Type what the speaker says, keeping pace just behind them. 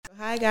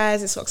Hi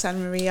guys, it's Roxanne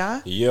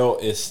Maria. Yo,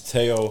 it's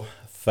Teo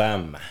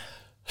Fam.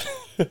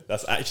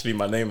 That's actually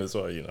my name as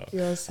well, you know.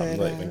 You're so I'm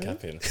not even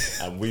capping.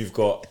 And we've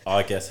got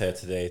our guest here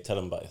today. Tell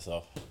them about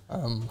yourself.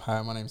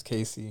 Hi, my name's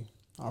Kacey.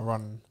 I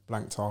run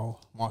Blank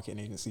Tile Marketing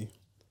Agency.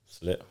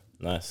 Slit.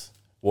 Nice.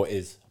 What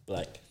is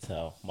Blank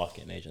Tile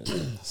Marketing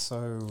Agency?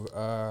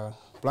 So,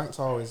 Blank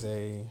Tile is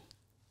a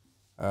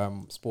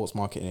sports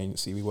marketing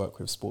agency. We work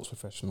with sports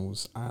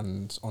professionals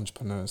and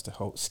entrepreneurs to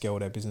help scale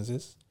their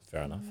businesses.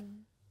 Fair enough.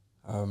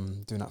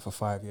 Doing that for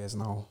 5 years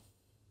now.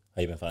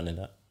 How you been finding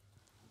that?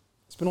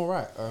 It's been all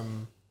right.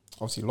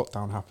 Obviously,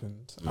 lockdown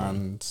happened,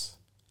 and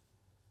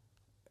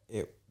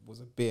it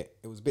was a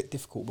bit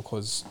difficult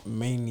because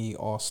mainly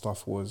our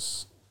stuff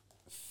was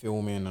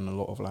filming and a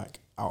lot of like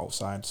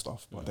outside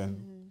stuff. But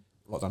then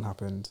lockdown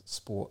happened,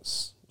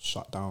 sports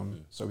shut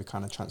down, so we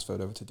kind of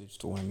transferred over to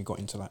digital, and we got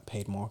into like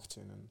paid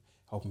marketing and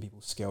helping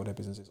people scale their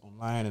businesses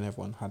online. And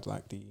everyone had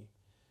like the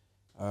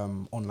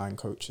online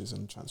coaches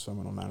and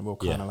transforming online. We're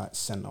kind of like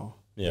center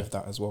of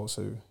that as well.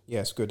 So yeah,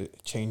 it's good.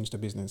 It changed the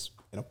business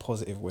in a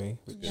positive way,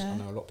 which I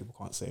know a lot of people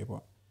can't say,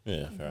 but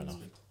yeah, fair enough.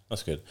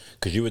 That's good.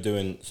 Because you would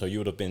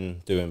have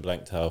been doing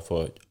Blank Tile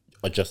for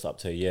just up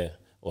to a year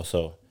or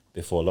so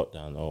before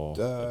lockdown, or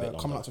a bit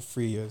coming up to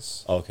 3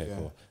 years. Oh, okay,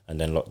 cool. And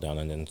then lockdown,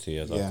 and then 2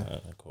 years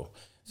after. Cool.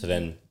 So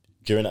then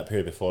during that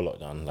period before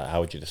lockdown, like,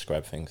 how would you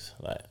describe things,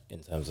 like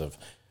in terms of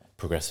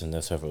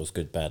progressiveness, whether it was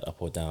good, bad,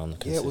 up or down?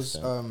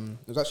 Consistent? Yeah,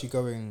 it was actually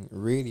going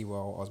really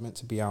well. I was meant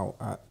to be out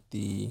at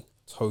the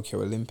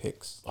Tokyo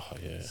Olympics. Oh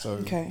yeah. So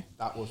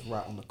that was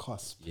right on the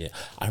cusp. Yeah,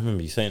 I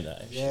remember you saying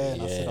that. Actually. Yeah,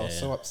 and I said I was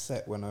so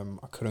upset when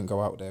I couldn't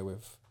go out there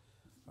with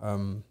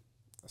a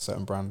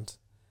certain brand,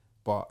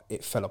 but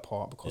it fell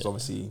apart because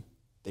obviously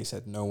they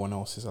said no one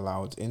else is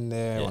allowed in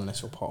there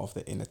unless you're part of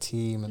the inner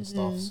team and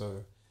stuff.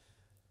 So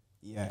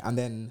yeah, and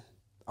then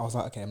I was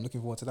like, okay, I'm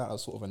looking forward to that. That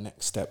was sort of a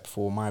next step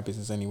for my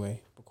business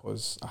anyway,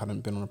 because I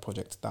hadn't been on a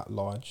project that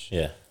large.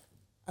 Yeah.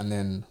 And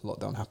then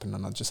lockdown happened,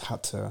 and I just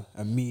had to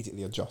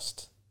immediately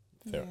adjust.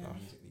 Fair enough.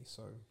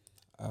 So,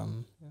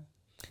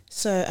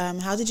 So,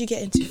 how did you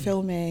get into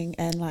filming,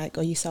 and like,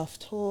 are you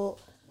self-taught?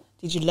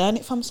 Did you learn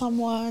it from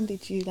someone?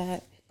 Did you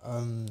like?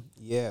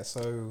 Yeah.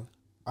 So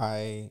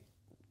I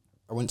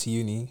went to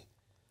uni,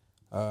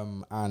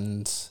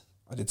 and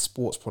I did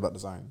sports product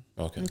design.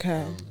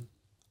 Okay.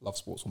 Love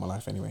sports all my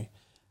life anyway,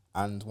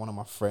 and one of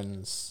my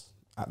friends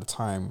at the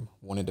time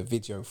wanted a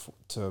video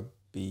to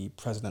be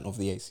president of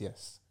the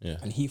ACS. Yeah.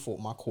 And he thought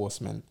my course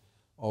meant,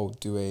 do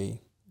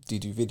you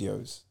do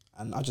videos?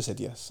 And I just said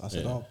yes. I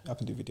said, I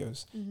can do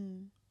videos.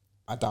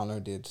 I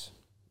downloaded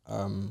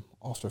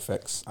After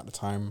Effects at the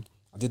time.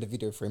 I did a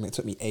video for him. It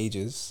took me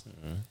ages,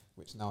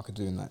 which now I could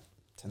do in like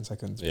 10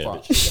 seconds. Yeah,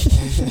 but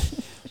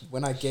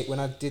when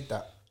I did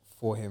that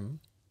for him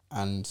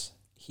and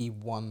he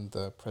won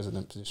the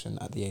president position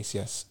at the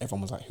ACS,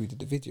 everyone was like, who did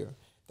the video?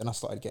 Then I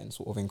started getting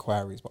sort of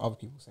inquiries, but other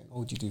people saying,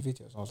 do you do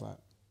videos? I was like,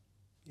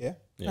 yeah,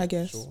 I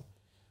guess. Sure.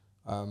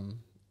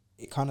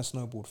 It kind of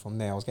snowballed from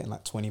there. I was getting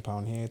like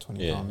 £20 here,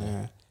 £20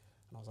 there.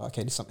 And I was like,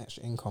 okay, this is some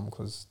extra income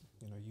because,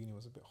 uni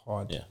was a bit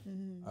hard. Yeah.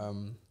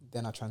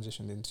 Then I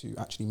transitioned into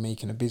actually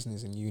making a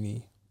business in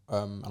uni.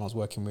 And I was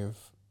working with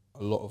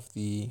a lot of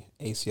the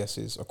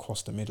ACSs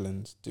across the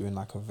Midlands, doing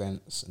like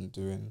events and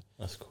doing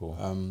That's cool.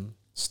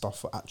 Stuff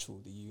for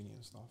the uni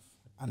and stuff.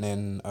 And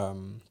then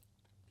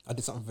I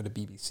did something for the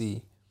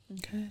BBC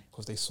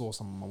because they saw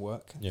some of my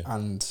work. Yeah.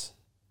 And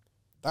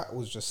that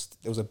was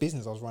there was a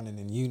business I was running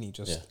in uni,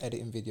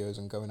 editing videos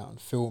and going out and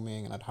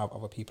filming, and I'd have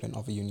other people in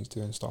other unis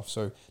doing stuff.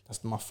 So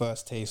that's my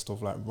first taste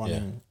of like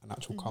running an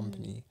actual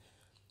company.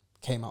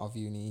 Came out of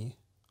uni,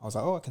 I was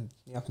like,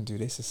 I can do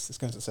this. It's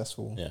going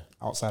successful. Yeah.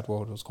 Outside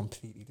world was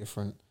completely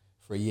different.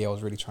 For a year, I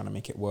was really trying to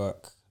make it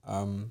work.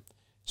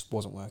 Just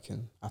wasn't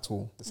working at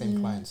all. The same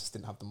clients just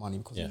didn't have the money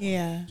because of you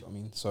know what I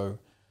mean? So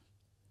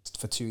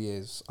for 2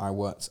 years, I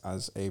worked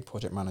as a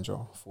project manager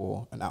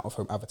for an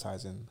out-of-home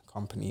advertising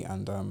company,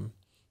 and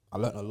I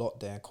learned a lot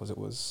there because it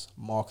was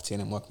marketing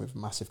and working with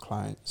massive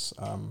clients.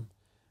 And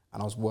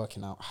I was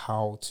working out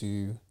how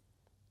to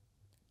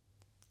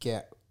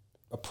get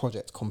a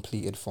project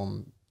completed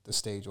from the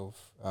stage of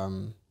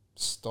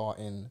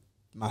starting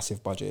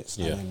massive budgets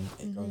and then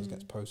it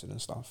gets posted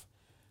and stuff.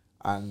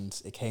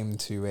 And it came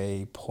to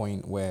a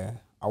point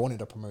where I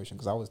wanted a promotion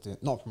because I was doing,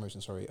 not a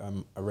promotion, sorry,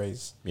 a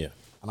raise. Yeah.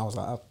 And I was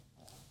like,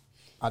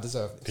 I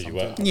deserve it. Because you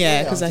work.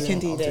 Because I can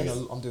do this.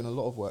 I'm doing a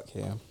lot of work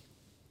here.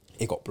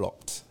 It got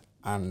blocked.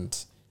 And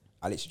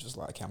I literally just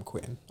like, okay, I'm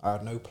quitting. I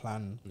had no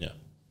plan. Yeah.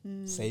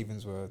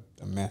 Savings were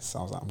a mess.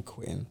 I was like, I'm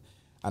quitting.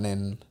 And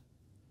then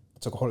I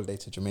took a holiday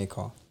to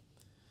Jamaica.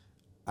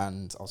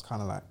 And I was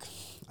kind of like,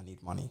 I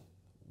need money.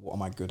 What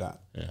am I good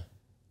at? Yeah.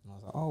 And I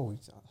was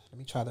like, let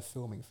me try the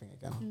filming thing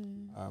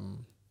again.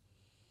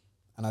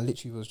 And I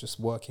literally was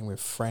just working with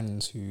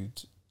friends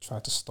who'd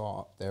tried to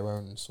start their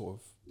own sort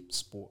of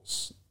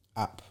sports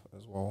app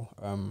as well.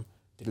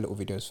 Did little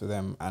videos for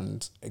them.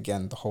 And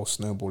again, the whole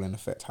snowballing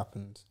effect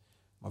happened.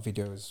 My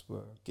videos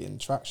were getting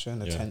traction,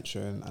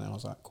 attention. And then I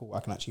was like, cool, I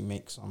can actually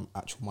make some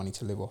actual money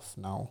to live off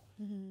now.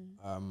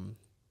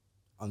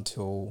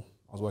 until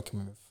I was working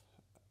with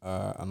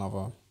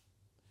another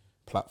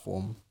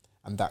platform,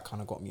 and that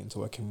kind of got me into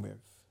working with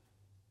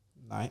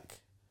Nike.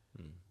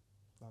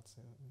 That's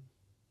it.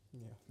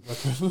 Yeah,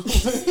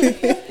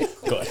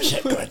 Gotta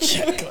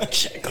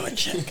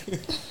check.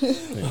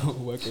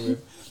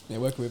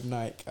 working with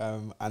Nike,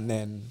 and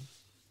then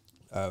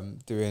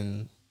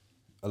doing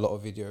a lot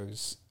of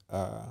videos,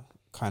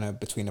 kind of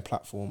between the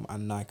platform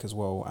and Nike as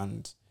well,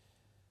 and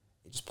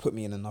it just put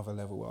me in another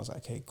level where I was like,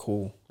 okay,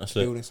 cool,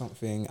 building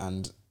something,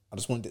 and I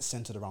just wanted it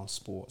centered around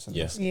sports, and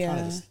kind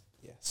of just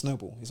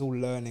snowball. It's all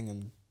learning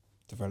and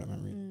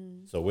development,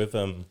 really. So with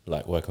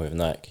like working with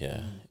Nike,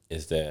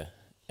 is there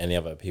any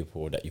other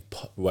people that you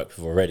worked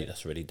with already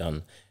that's already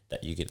done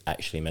that you could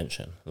actually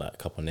mention, like a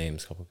couple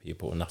names, couple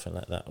people, or nothing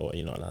like that, or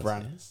you're not allowed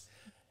Brands.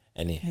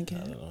 Any I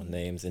don't know,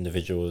 names,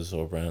 individuals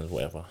or brands,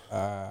 whatever.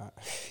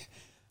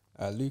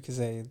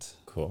 Lucozade,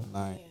 cool.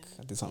 Nike.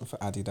 I did something for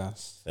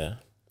Adidas. Yeah.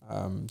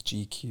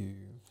 GQ,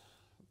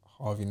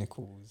 Harvey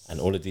Nichols, and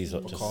all of these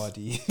are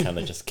just kind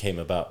of just came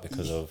about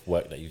because of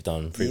work that you've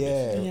done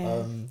previously.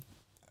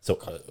 So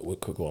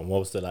quick one. What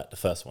was the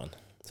first one?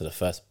 So the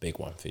first big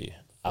one for you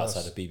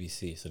outside of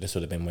BBC. So this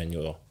would have been when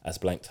you're as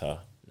Blanked Her.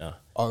 No.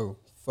 Oh,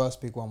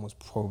 first big one was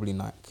probably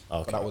Nike.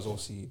 Okay. But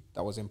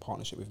that was in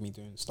partnership with me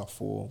doing stuff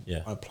for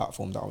a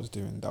platform that I was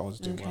doing work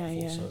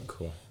for. So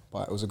cool.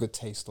 But it was a good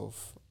taste of,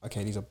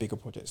 okay, these are bigger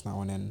projects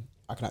now, and then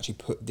I can actually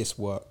put this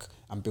work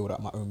and build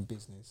up my own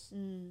business,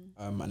 and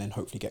then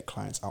hopefully get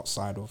clients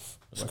outside of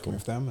working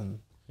with them. And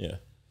yeah.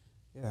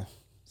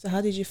 So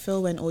how did you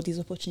feel when all these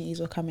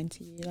opportunities were coming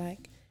to you?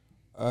 Like,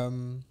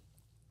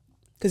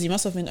 because you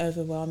must have been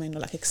overwhelming or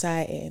like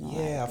exciting.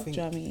 Or I think. think Do you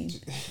know what I mean?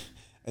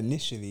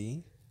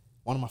 Initially,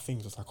 one of my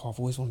things was like, oh, I've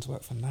always wanted to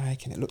work for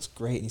Nike, and it looks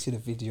great. And you see the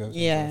videos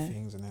and other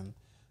things, and then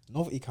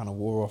novelty kind of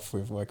wore off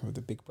with working with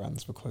the big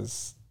brands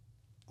because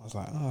I was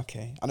like, oh,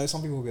 okay. I know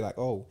some people will be like,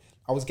 oh,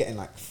 I was getting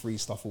like free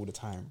stuff all the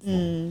time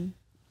from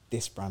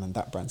this brand and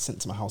that brand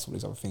sent to my house, all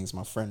these other things.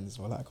 My friends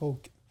were like, oh,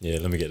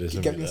 let me get this.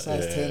 Get me a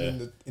size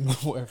 10 in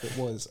whatever it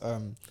was.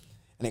 And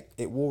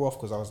it wore off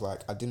because I was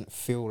like, I didn't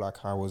feel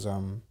like I was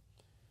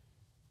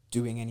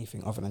doing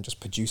anything other than just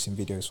producing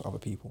videos for other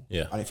people. I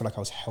didn't feel like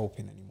I was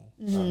helping anymore.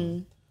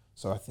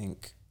 So I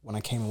think when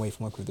I came away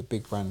from working with the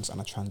big brands and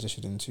I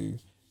transitioned into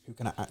who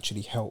can I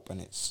actually help,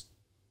 and it's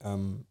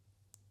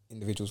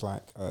individuals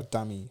like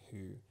Dami,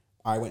 who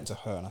I went to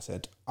her and I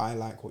said, I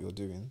like what you're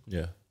doing.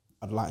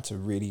 I'd like to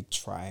really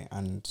try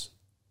and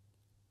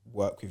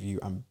work with you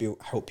and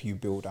help you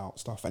build out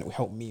stuff, and it will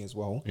help me as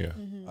well.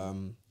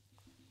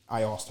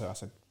 I asked her, I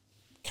said,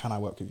 can I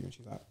work with you? And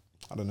she's like,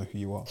 I don't know who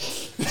you are.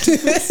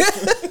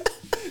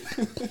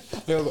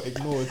 They all got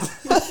ignored.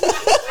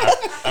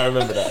 I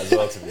remember that as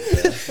well, to be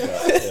fair.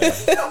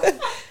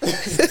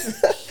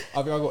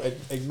 I think I got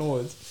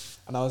ignored,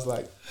 and I was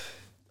like,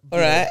 all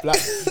right, black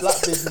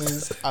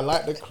business. I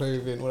like the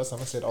clothing, all that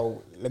stuff. I said,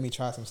 oh, let me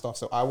try some stuff.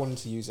 So I wanted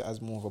to use it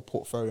as more of a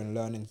portfolio and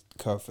learning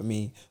curve for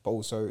me, but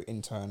also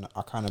in turn,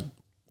 I kind of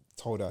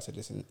told her, I said,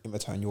 listen, in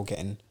return, you're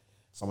getting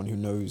someone who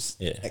knows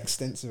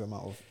extensive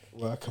amount of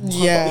work.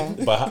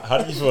 But how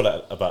do you feel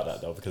about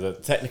that though?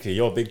 Because technically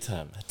you're big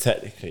time.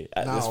 Technically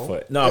at this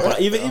point,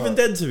 but even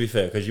then, to be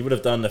fair, because you would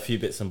have done a few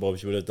bits and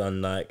bobs, you would have done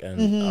Nike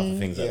and other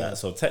things like that.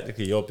 So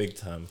technically you're big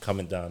time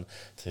coming down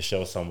to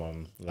show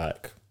someone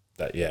like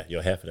that.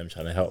 You're here for them,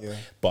 trying to help.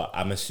 But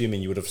I'm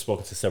assuming you would have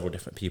spoken to several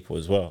different people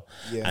as well.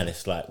 And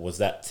it's like, was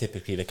that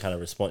typically the kind of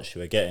response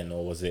you were getting,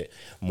 or was it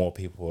more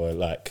people were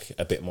like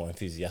a bit more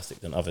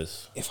enthusiastic than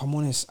others? If I'm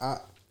honest,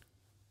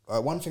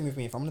 one thing with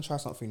me, if I'm gonna try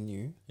something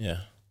new,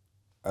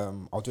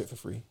 I'll do it for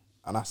free.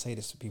 And I say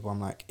this to people,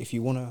 I'm like, if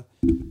you're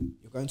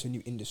going to a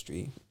new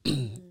industry,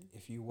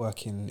 if you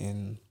work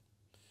in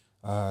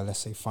let's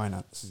say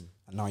finance,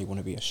 and now you want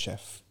to be a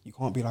chef, you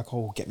can't be like,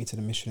 oh, get me to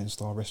the Michelin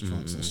star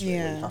restaurants and straight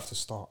away. You have to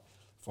start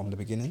from the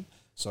beginning.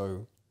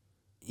 So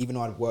even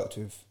though I'd worked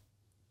with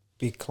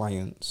big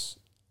clients,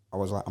 I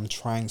was like, I'm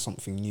trying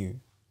something new.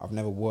 I've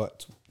never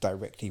worked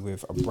directly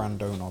with a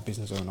brand owner or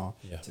business owner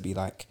to be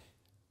like,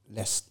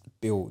 let's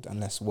build and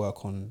let's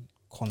work on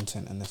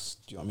content and let's,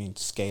 do you know what I mean,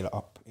 scale it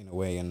up in a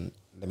way, and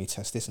let me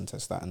test this and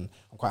test that. And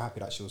I'm quite happy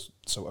that she was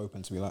so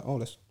open to be like, oh,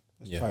 let's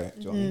try it.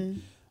 Do you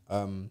know what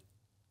I mean?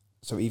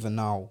 So even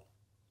now,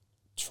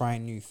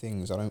 trying new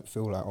things, I don't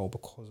feel like, oh,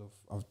 because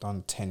I've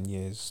done 10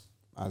 years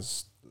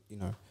as, you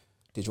know,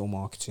 digital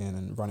marketing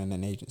and running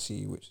an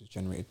agency which has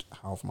generated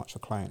however much for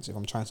clients. If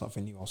I'm trying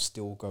something new, I'll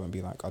still go and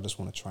be like, I just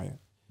want to try it,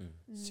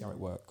 see how it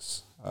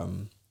works.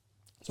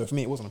 So for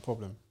me, it wasn't a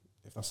problem.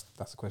 If that's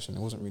the question, it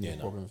wasn't really a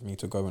problem for me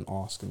to go and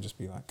ask and just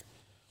be like,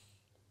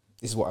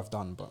 this is what I've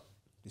done, but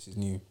this is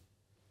new.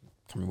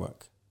 Can we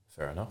work?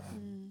 Fair enough.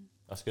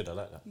 That's good. I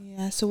like that.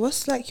 Yeah. So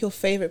what's like your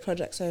favourite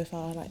project so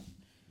far? Like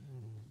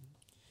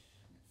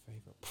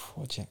favourite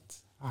project?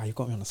 You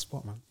got me on the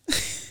spot, man.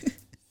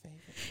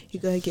 You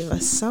gotta give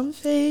us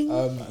something.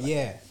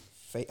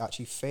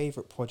 Actually,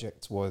 favourite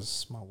project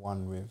was my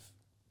one with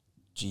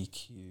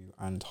GQ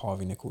and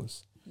Harvey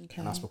Nichols.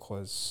 And that's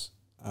because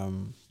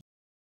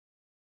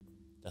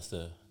that's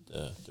the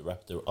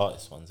the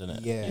artist ones, isn't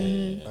it?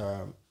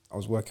 Yeah. I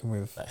was working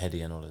with like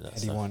Heady and all of that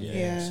Heady stuff. one.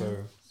 Yeah.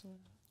 So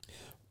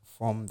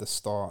from the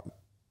start,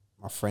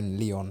 my friend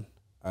Leon,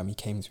 he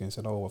came to me and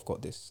said, "Oh, I've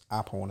got this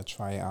app. I want to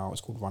try it out.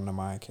 It's called Run the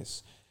Mic.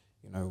 It's,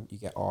 you know, you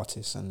get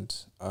artists and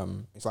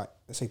it's like,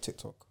 let's say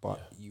TikTok, but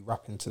you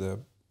rap into the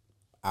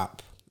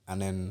app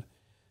and then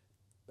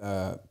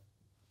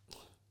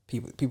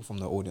people from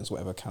the audience,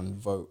 whatever, can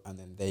vote, and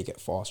then they get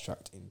fast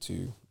tracked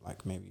into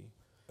like maybe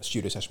a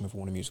studio session with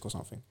Warner Music or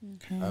something."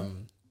 Okay.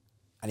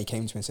 And he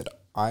came to me and said,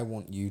 "I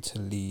want you to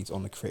lead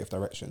on the creative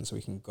direction so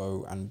we can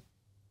go and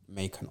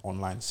make an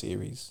online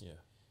series. Yeah.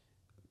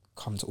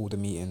 Come to all the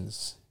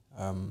meetings,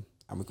 and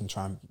we can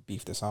try and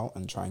beef this out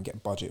and try and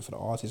get budget for the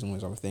artists and all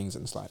those other things."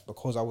 And it's like,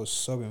 because I was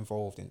so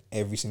involved in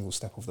every single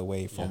step of the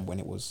way from when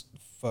it was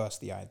first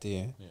the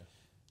idea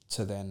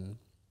to then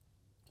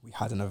we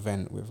had an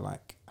event with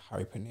like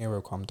Harry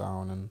Pinero come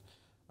down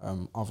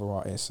and other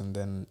artists, and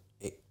then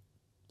it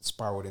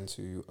spiraled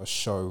into a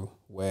show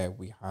where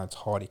we had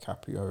Hardy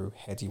Caprio,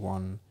 Heady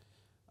One,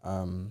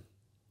 M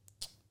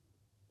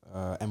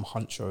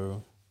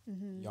Huncho,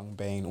 Young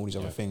Bane, all these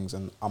other things,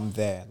 and I'm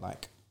there,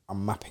 like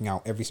I'm mapping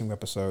out every single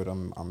episode.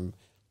 I'm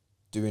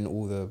doing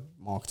all the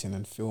marketing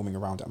and filming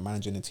around it, I'm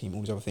managing the team,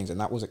 all these other things, and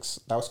that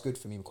was good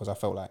for me because I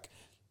felt like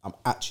I'm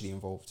actually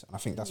involved, and I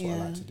think that's what I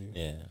like to do.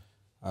 Yeah.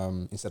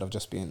 Instead of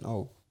just being,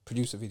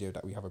 produce a video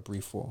that we have a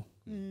brief for,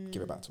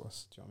 give it back to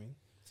us. Do you know what I mean?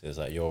 So it's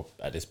like you're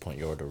at this point,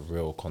 you're the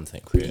real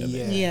content creator.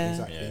 Yeah,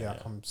 exactly. Yeah.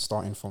 I'm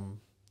starting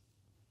from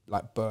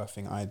like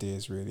birthing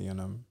ideas really,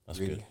 and that's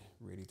really good.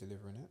 really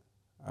delivering it.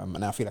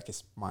 And I feel like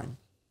it's mine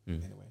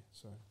anyway.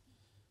 So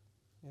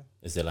yeah.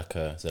 Is there like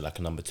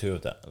a number two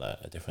of that, like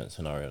a different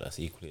scenario that's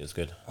equally as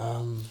good?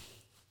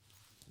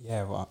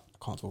 Yeah, well,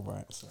 I can't talk about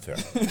it. So. Fair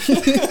enough.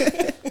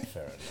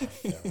 Fair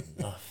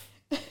enough.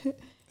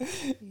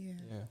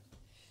 Yeah.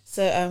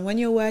 So when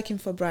you're working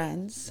for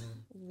brands,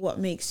 what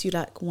makes you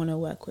like want to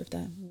work with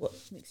them? What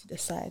makes you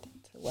decide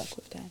to work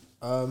with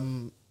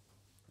them?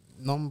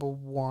 Number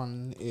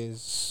one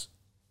is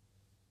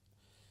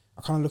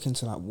I kind of look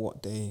into like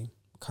what they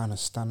kind of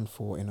stand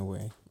for in a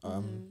way.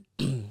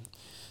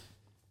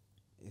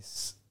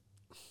 It's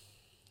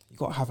you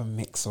got to have a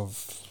mix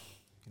of,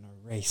 you know,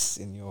 race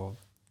in your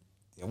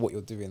what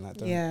you're doing.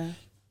 Like, and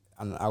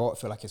I got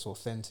to feel like it's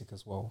authentic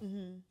as well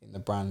in the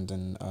brand,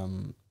 and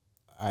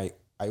I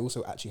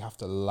also actually have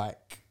to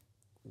like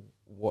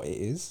what it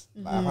is.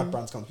 Like, I've had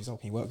brands come to me, "So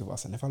can you work with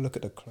us?" And if I look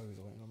at the clothes,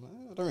 I'm like,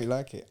 I don't really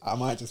like it. I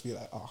might just be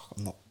like, "Oh,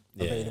 I'm not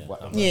available."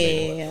 Yeah. Do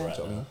you know what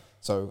I mean?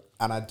 So,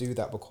 and I do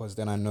that because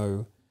then I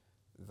know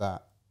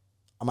that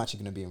I'm actually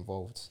going to be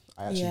involved.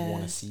 I actually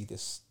want to see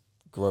this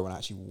grow, and I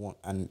actually want,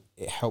 and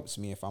it helps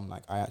me if I'm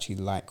like, I actually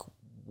like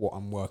what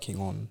I'm working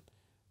on,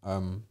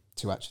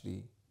 to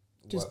actually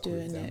just work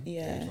doing with them. it,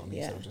 You know what I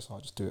mean? So just,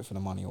 I'll just do it for the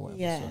money or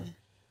whatever. Yeah. So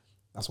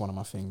that's one of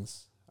my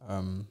things.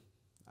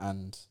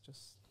 And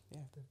just,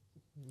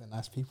 they're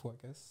nice people,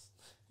 I guess.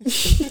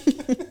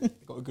 They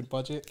got a good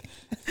budget.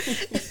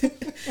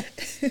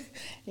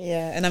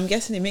 Yeah, and I'm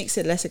guessing it makes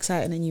it less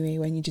exciting anyway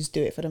when you just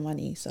do it for the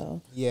money.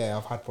 So yeah,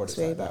 I've had projects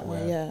like that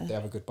where yeah. they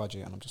have a good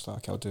budget and I'm just like,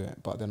 okay, I'll do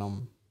it. But then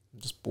I'm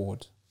just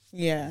bored.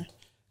 Yeah.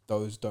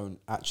 Those don't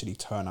actually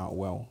turn out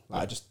well.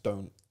 Like, I just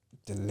don't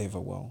deliver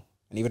well.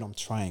 And even I'm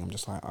trying, I'm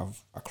just like,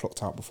 I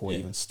clocked out before it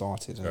even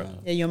started. And then,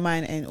 yeah, your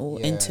mind ain't all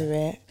into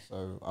it.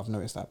 So I've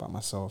noticed that about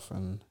myself,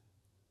 and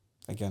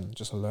again,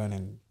 just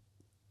learning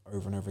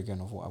over and over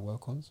again of what I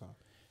work on. So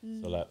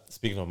like,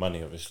 speaking of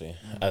money, obviously,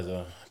 as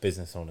a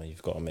business owner,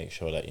 you've got to make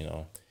sure that, you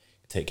know,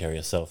 you take care of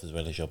yourself as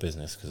well as your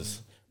business,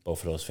 because both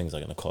of those things are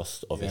going to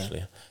cost,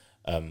 obviously.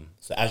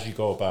 So as you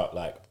go about,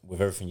 like,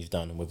 with everything you've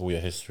done and with all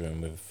your history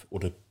and with all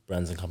the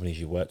brands and companies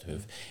you worked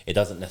with, it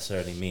doesn't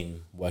necessarily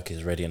mean work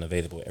is ready and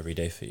available every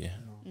day for you.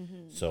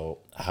 So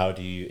how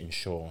do you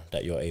ensure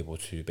that you're able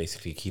to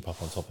basically keep up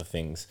on top of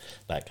things,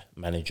 like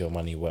manage your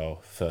money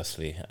well,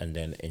 firstly, and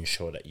then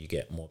ensure that you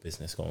get more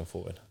business going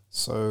forward?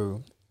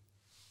 So,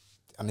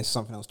 and this is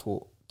something that was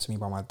taught to me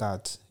by my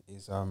dad,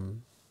 is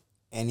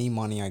any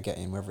money I get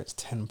in, whether it's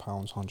 £10,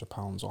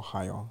 £100 or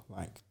higher,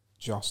 like,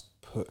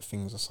 just put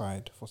things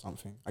aside for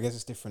something. I guess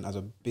it's different as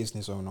a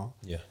business owner.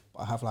 Yeah.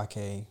 But I have like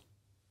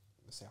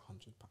let's say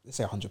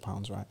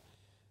 £100, right?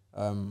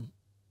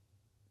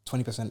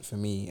 20% for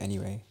me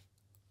anyway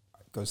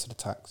goes to the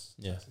tax.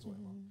 Yeah.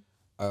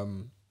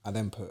 I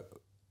then put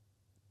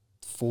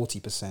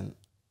 40%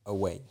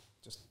 away.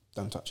 Just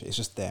don't touch it. It's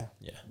just there.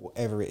 Yeah.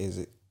 Whatever it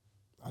is,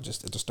 I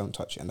just don't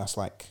touch it. And that's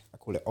like, I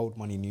call it old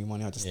money, new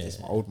money. It's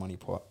my old money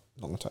pot.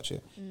 Not gonna touch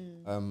it.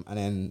 And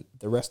then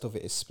the rest of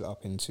it is split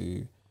up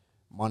into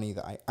money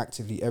that I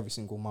actively every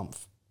single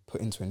month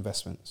put into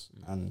investments,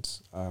 and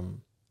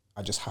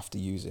I just have to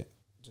use it.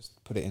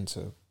 Just put it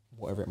into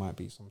whatever it might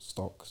be, some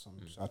stocks.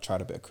 I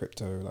tried a bit of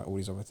crypto, like all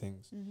these other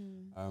things.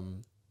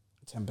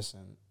 10%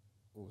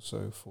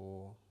 also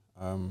for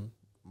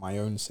my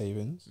own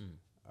savings.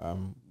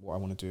 What I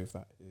want to do with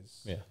that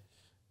is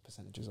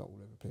percentages are all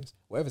over the place.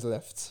 Whatever's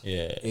left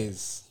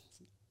is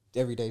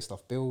everyday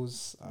stuff,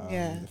 bills.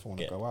 If I want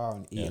to go out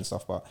and eat and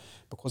stuff, but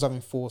because I've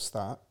enforced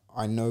that,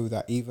 I know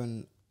that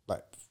even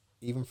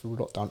through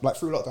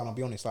lockdown, I'll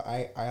be honest, like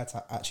I had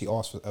to actually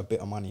ask for a bit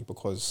of money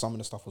because some of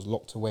the stuff was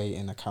locked away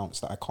in accounts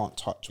that I can't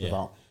touch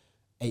without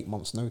 8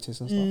 months notice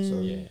and stuff.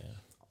 So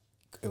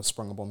it was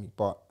sprung upon me.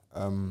 But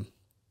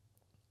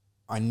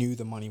I knew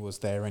the money was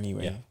there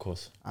anyway. Yeah, of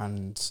course.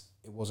 And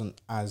it wasn't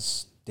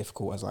as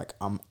difficult as like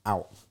I'm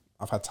out.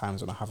 I've had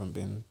times when I haven't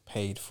been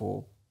paid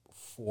for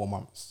 4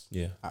 months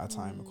at a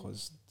time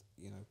because,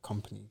 you know,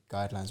 company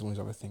guidelines, all these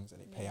other things that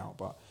they pay out.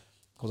 But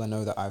because I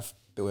know that I've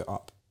built it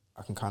up,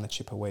 I can kind of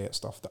chip away at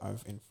stuff that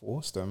I've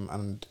enforced.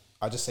 And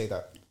I just say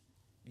that,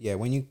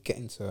 when you get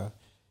into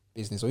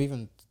business or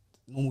even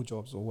normal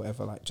jobs or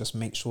whatever, like just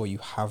make sure you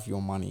have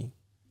your money.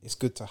 It's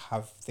good to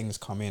have things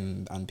come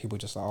in and people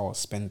just like, oh,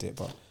 spend it.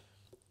 But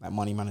like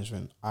money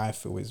management, I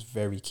feel is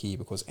very key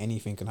because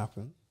anything can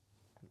happen.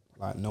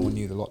 Like no one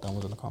knew the lockdown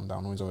was going to come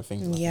down, all these other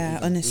things.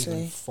 Like honestly.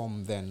 Even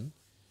from then,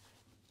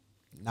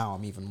 now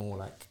I'm even more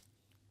like,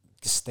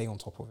 just stay on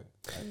top of it.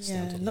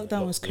 Like,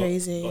 lockdown was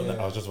crazy.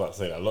 I was just about to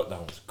say that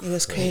lockdown was crazy. It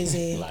was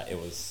crazy. Like it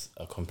was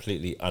a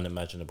completely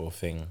unimaginable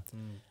thing.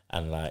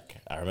 And like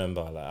I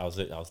remember, like I was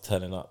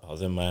turning up. I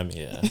was in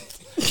Miami, and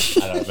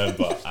I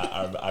remember,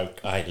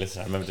 I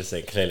listen. I remember just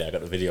saying clearly. I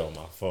got the video on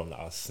my phone. Like,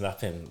 I was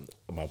snapping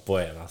my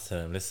boy, and I was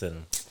telling him,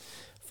 "Listen,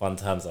 fun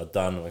times are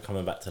done. We're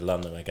coming back to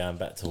London. We're going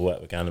back to work.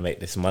 We're going to make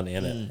this money,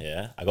 innit?"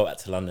 Yeah. I got back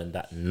to London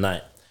that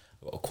night.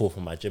 I got a call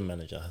from my gym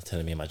manager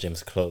telling me my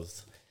gym's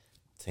closed.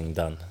 Thing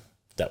done.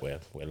 That we're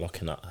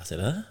locking up. I said,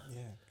 huh?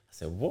 Yeah. I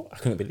said, what? I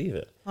couldn't believe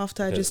it.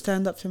 After I just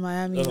turned up to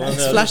Miami and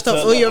splashed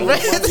up all your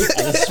rent. I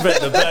just spent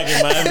the bag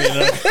in Miami and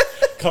I'm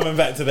coming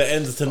back to the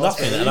ends to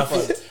nothing. And I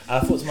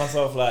thought to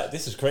myself, like,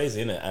 this is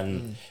crazy, innit?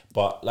 And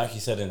but like you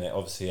said in it,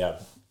 obviously I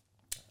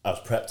was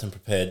prepped and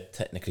prepared,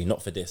 technically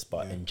not for this,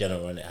 but in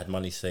general, and it had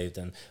money saved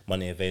and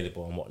money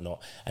available and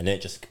whatnot. And then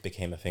it just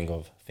became a thing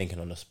of thinking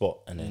on the spot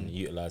and then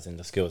utilising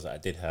the skills that I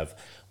did have,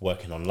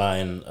 working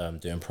online,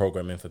 doing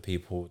programming for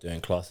people,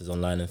 doing classes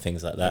online and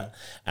things like that.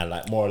 And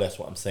like more or less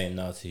what I'm saying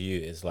now to you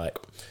is like,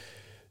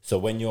 so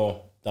when you're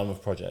done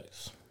with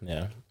projects,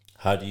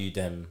 how do you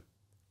then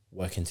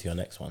work into your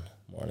next one,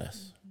 more or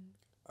less?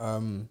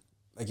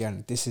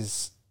 Again, this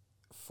is,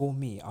 for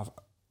me,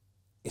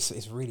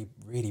 It's really,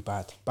 really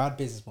bad. Bad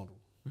business model.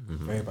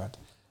 Very bad.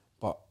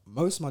 But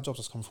most of my jobs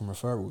just come from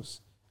referrals.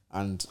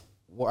 And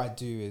what I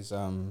do is,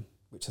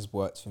 which has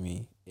worked for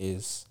me,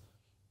 is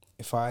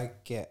if I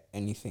get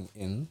anything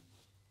in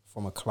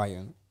from a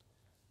client,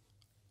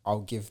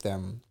 I'll give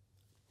them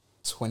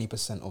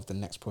 20% of the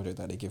next project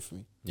that they give for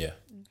me. Yeah.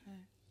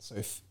 Okay. So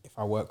if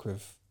I work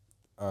with,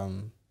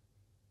 I'm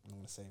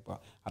going to say,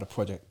 but I had a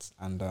project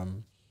and I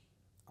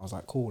was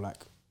like, cool,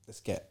 like, let's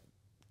get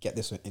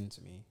this one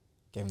into me.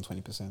 Gave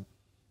them 20%.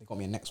 They got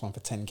me a next one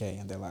for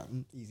 10k, and they're like,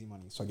 easy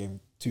money. So I gave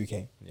them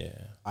 2k. Yeah.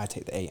 I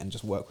take the 8 and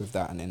just work with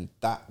that, and then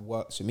that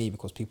works for me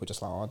because people are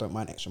just like, oh, I don't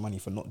mind extra money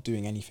for not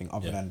doing anything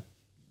other than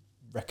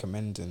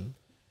recommending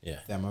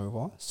them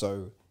over.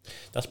 So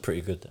that's pretty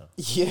good, though.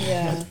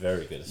 Yeah, that's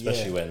very good,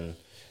 especially when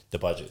the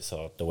budgets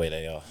are the way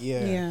they are.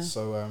 Yeah.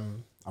 So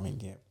I mean,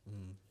 when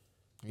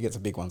you get to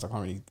big ones, I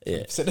can't really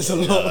say there's a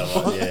lot.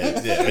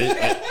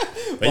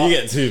 When you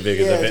get too big,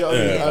 it's a bit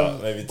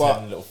maybe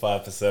 10, little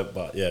 5%,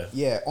 but yeah.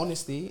 Yeah,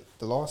 honestly,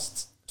 the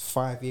last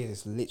 5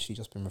 years has literally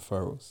just been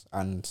referrals,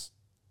 and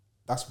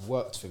that's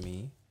worked for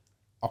me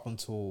up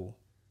until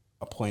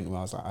a point where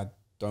I was like, I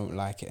don't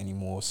like it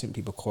anymore,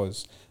 simply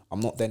because I'm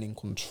not then in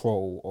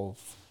control of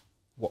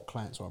what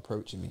clients are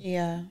approaching me.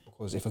 Yeah.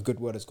 Because if a good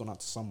word has gone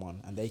out to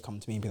someone and they come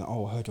to me and be like,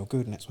 oh, I heard you're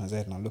good and X, Y, Z,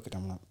 and I look at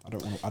them like, I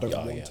don't want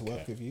to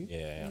work with you.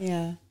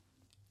 Yeah.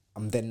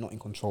 I'm then not in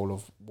control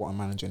of what I'm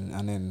managing,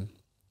 and then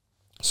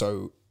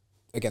so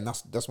again,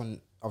 that's when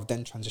I've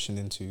then transitioned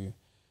into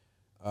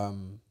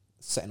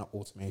setting up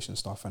automation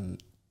stuff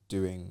and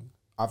doing.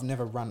 I've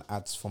never ran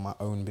ads for my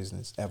own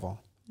business ever,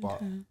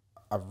 but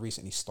I've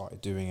recently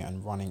started doing it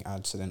and running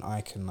ads, so then I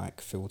can like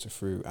filter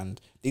through.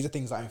 And these are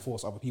things that I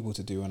enforce other people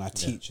to do, and I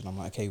teach. And I'm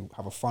like, okay,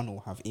 have a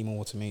funnel, have email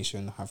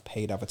automation, have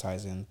paid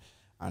advertising,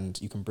 and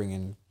you can bring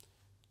in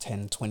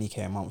 10,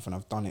 20k a month. And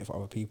I've done it for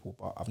other people,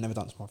 but I've never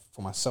done it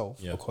for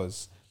myself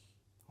because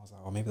I was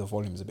like, oh, maybe the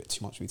volume is a bit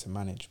too much for me to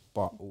manage.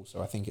 But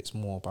also I think it's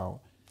more about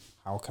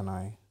how can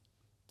I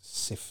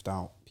sift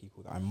out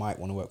people that I might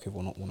want to work with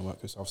or not want to work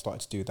with. So I've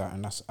started to do that,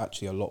 and that's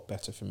actually a lot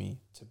better for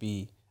me to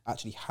be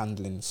actually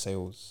handling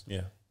sales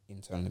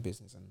internally in the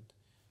business, and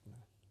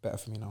better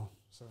for me now.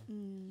 So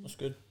that's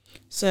good.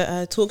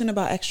 So talking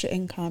about extra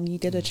income, you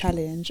did a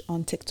challenge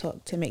on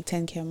TikTok to make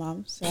 10k a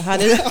month. So how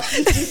did how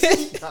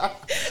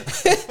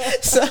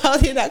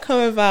did that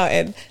come about,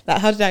 and like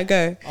how did that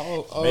go?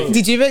 Oh.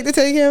 Did you make the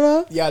 10k a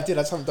month? Yeah, I did.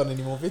 I just haven't done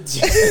any more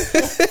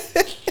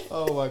videos.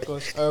 Oh my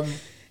gosh.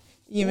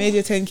 You made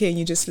your 10k and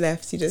you just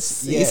left. You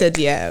said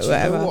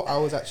whatever. You know what I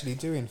was actually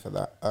doing for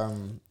that?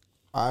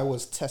 I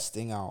was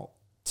testing out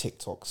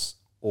TikTok's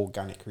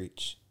organic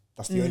reach.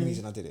 That's the only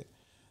reason I did it.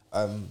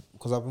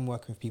 Because I've been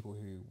working with people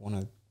who want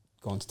to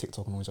go onto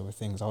TikTok and all these other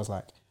things. I was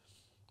like,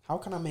 how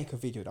can I make a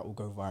video that will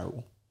go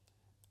viral?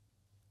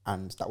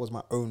 And that was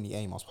my only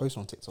aim. I was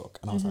posting on TikTok,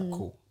 and I was like,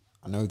 cool.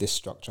 I know this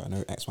structure, I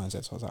know X, Y, and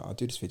Z. So I was like, I'll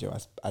do this video.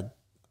 I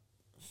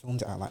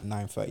filmed it at like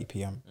 9:30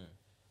 p.m.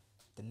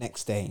 The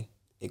next day,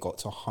 it got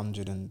to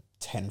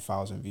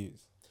 110,000 views.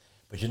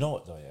 But you know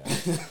what though,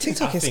 yeah?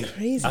 TikTok is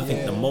crazy. I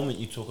think the moment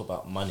you talk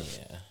about money,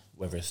 yeah,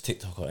 whether it's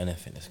TikTok or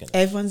anything, it's gonna...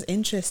 Everyone's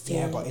interested.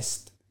 Yeah, but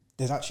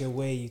there's actually a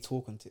way you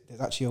talk on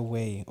there's actually a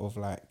way of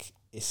like,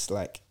 it's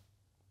like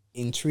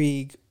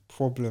intrigue,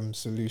 problem,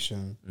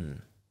 solution.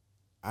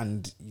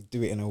 And you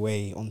do it in a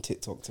way on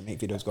TikTok to make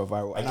videos go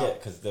viral. I get,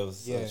 because there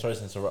was, sorry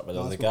to interrupt, but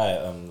there was a guy,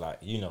 like,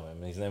 you know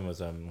him, his name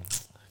was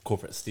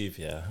Corporate Steve,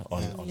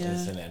 on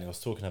this, and he was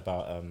talking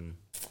about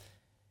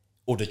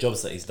all the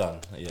jobs that he's done,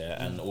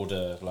 and all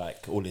the,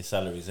 like, all his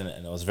salaries in it,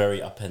 and it was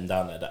very up and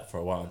down like that for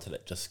a while until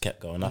it just kept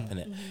going up in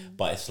it.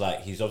 But it's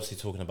like, he's obviously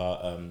talking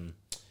about,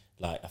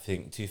 like, I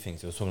think two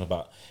things. He was talking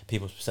about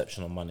people's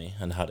perception of money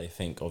and how they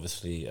think,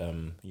 obviously,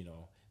 you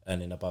know,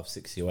 earning above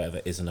 60 or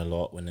whatever isn't a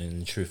lot, when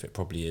in truth it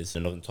probably is.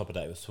 And on top of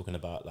that, he was talking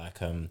about like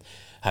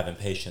having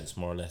patience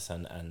more or less,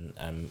 and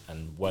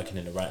working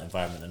in the right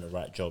environment and the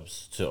right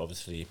jobs to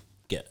obviously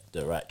get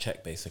the right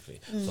check basically.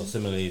 So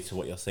similarly to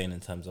what you're saying in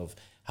terms of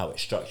how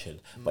it's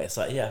structured, but it's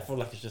like, I feel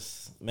like it's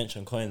just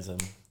mention coins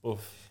and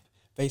oof.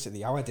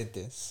 Basically how I did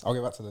this, I'll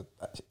get back to the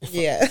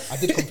I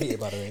did complete it,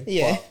 by the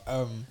way.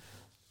 But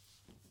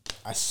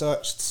I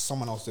searched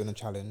someone else doing a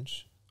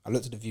challenge. I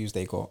looked at the views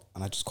they got,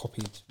 and I just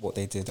copied what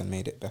they did and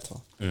made it better.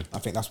 I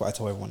think that's what I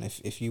tell everyone.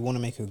 If you want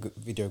to make a good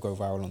video go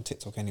viral on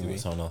TikTok anyway,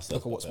 look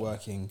at what's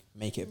working,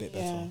 make it a bit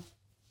better.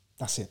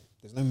 That's it.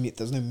 There's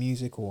no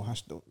music or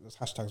there's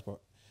hashtags, but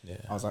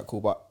I was like,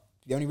 cool. But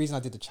the only reason I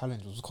did the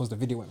challenge was because the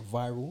video went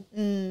viral,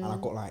 and I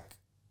got like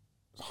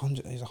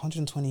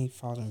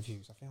 120,000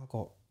 views. I think I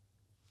got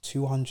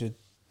 200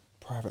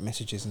 private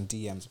messages and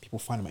DMs. People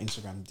finding my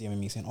Instagram, DMing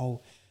me saying,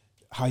 "Oh,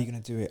 how are you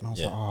going to do it?" And I was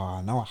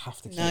like, now I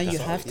have to keep it. Now you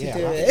have to do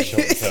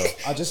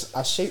it.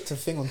 I shaped a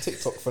thing on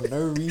TikTok for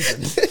no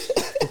reason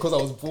because I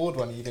was bored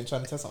one evening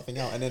trying to test something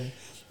out. And then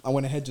I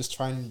went ahead just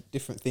trying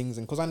different things.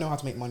 And because I know how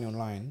to make money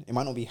online, it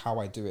might not be how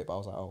I do it, but I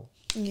was like,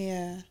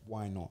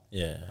 why not?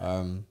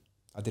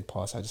 I did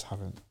pass. I just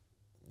haven't.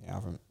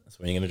 That's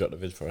when you're going to drop the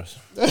vid for us.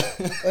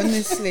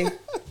 Honestly.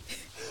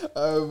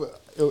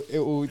 It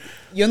will.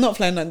 You're not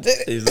planning on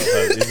it. He's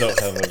not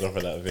planning on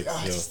dropping that vid.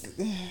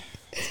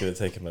 It's going to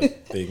take him a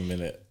big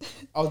minute.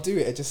 I'll do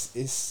it.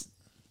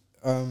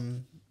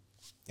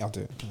 I'll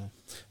do it.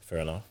 Fair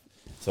enough.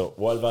 So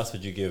what advice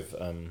would you give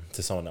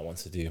to someone that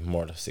wants to do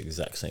more or less the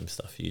exact same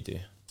stuff you do?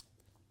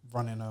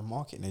 Running a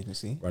marketing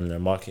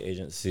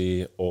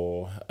agency.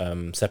 Or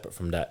separate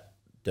from that,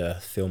 the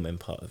filming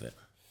part of it.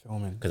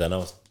 Filming. Because I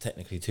know it's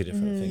technically two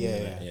different things.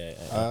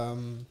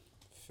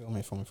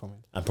 Filming.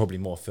 And probably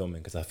more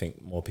filming, because I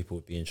think more people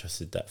would be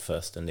interested that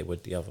first than they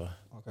would the other.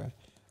 Okay.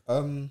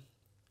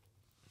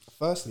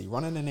 Firstly,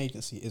 running an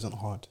agency isn't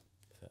hard.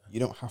 You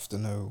don't have to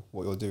know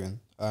what you're doing.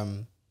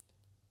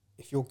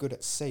 If you're good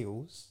at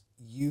sales,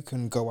 you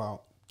can go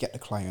out, get the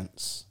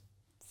clients,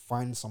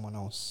 find someone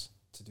else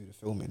to do the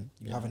filming.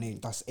 You have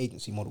that's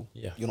agency model.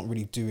 You're not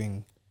really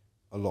doing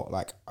a lot.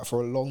 Like,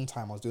 for a long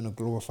time, I was doing a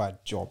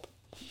glorified job.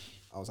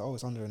 I was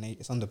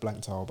it's under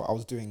blank tile, but I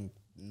was doing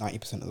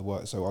 90% of the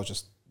work, so I was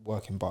just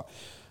working. But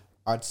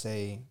I'd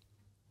say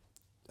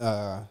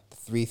the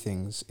three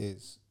things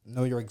is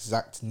know your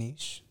exact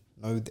niche,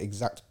 know the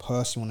exact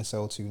person you want to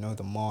sell to, know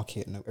the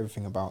market, know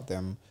everything about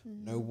them,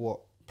 know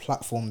what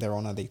platform they're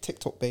on. Are they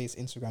TikTok based,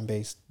 Instagram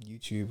based,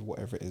 YouTube,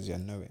 whatever it is?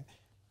 Know it.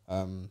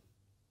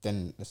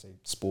 Then let's say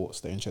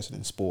sports, they're interested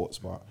in sports,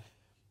 but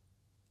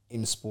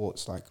in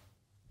sports, like,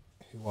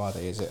 who are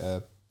they? Is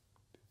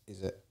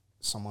it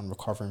someone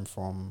recovering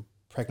from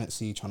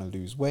pregnancy, trying to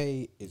lose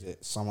weight? Is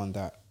it someone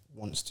that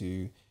wants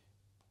to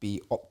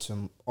be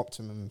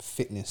optimum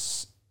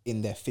fitness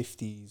in their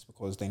 50s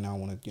because they now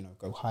want to,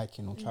 go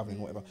hiking or traveling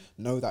or whatever?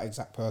 Know that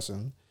exact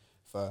person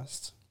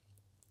first.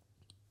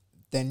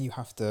 Then you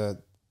have to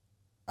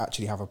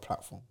actually have a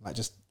platform. Like,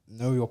 just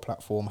know your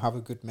platform, have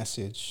a good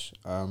message,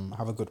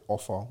 have a good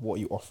offer. What are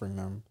you offering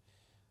them?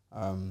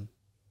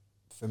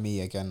 For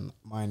me, again,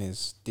 mine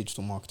is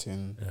digital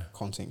marketing,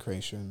 content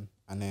creation,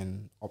 and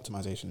then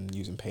optimization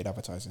using paid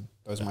advertising.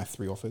 Those are my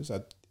three offers.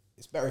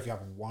 It's better if you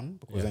have one,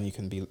 because then you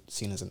can be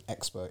seen as an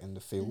expert in the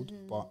field.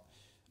 But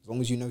as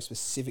long as you know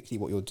specifically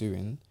what you're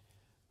doing,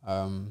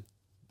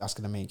 that's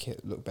going to make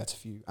it look better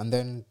for you. And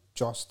then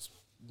just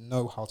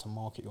know how to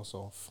market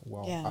yourself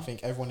well. I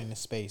think everyone in this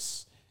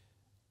space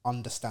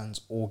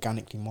understands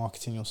organically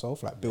marketing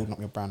yourself, like building up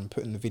your brand,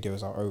 putting the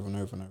videos out over and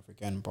over and over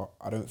again. But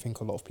I don't think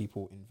a lot of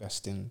people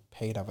invest in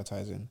paid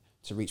advertising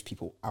to reach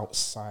people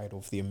outside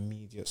of the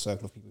immediate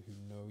circle of people who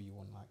know you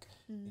on like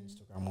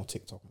Instagram or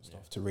TikTok and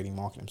stuff, to really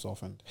market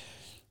themselves. And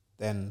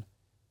then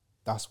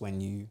that's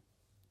when you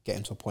get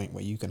into a point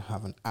where you can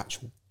have an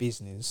actual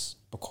business,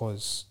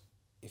 because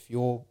if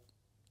you're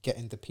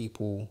getting the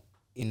people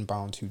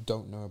inbound who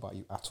don't know about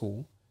you at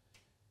all,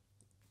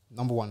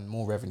 number one,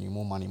 more revenue,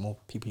 more money, more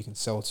people you can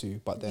sell to,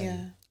 but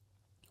then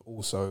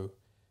also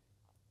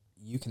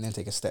you can then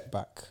take a step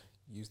back,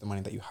 use the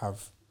money that you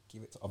have,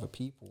 give it to other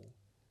people.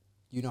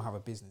 You don't have a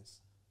business.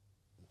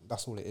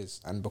 that's all it is.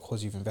 And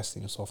because you've invested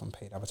in yourself and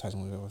paid advertising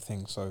and all the other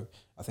things, so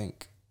I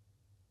think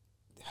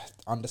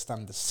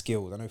understand the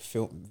skills. I know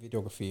film,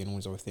 videography and all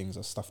these other things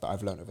are stuff that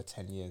I've learned over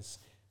 10 years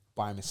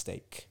by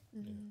mistake.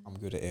 I'm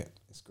good at it.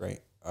 It's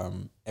great.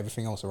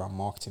 Everything else around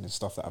marketing is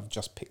stuff that I've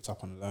just picked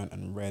up and learned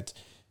and read,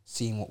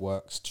 seen what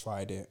works,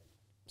 tried it,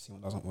 seen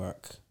what doesn't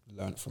work,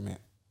 learned from it.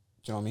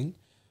 Do you know what I mean?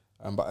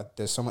 But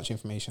there's so much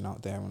information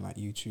out there on like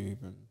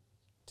YouTube and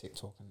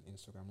TikTok and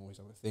Instagram, all these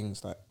other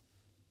things that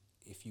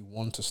if you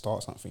want to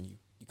start something,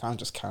 you kind of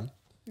just can.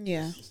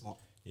 Yeah. It's not.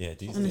 Yeah,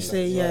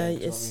 honestly, yeah,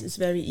 it's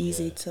very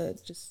easy to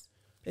just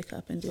pick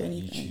up and do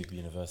anything. YouTube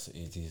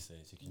University these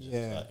days, you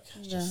can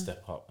just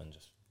step up and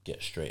just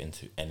get straight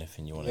into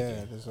anything you want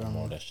to do. And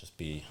more or less just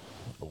be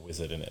a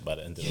wizard in it by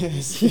the end of the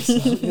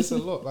week. It's a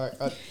lot.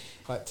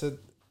 Like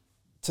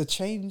to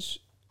change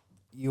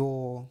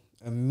your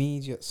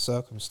immediate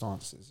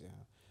circumstances,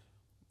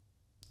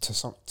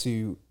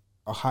 to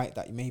a height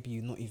that maybe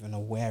you're not even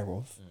aware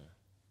of.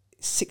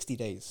 60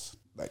 days.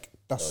 Like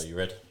that's. Oh, you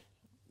read?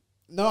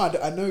 No,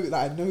 I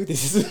know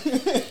this.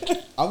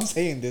 I'm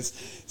saying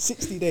this.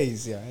 60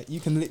 days, you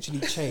can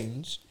literally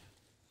change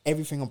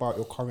everything about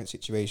your current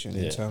situation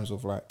in terms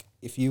of like,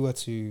 if you were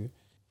to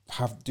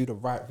do the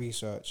right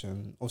research,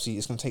 and obviously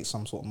it's going to take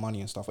some sort of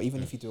money and stuff, but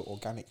even if you do it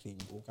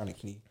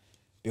organically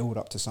build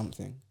up to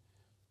something.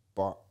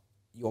 But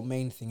your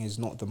main thing is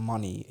not the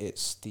money,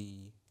 it's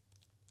the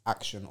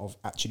action of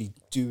actually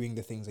doing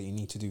the things that you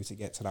need to do to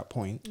get to that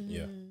point.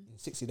 In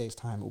 60 days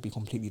time it will be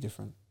completely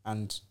different,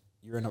 and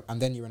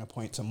then you're in a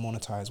point to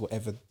monetize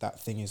whatever that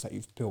thing is that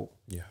you've built,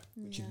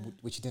 which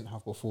you didn't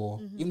have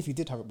before. Even if you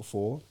did have it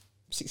before,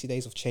 60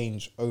 days of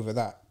change over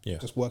that,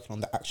 just working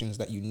on the actions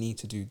that you need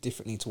to do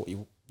differently to what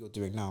you're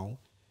doing now,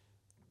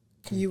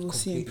 you will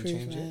see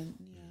improvement.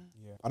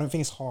 I don't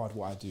think it's hard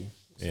what I do.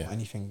 It's not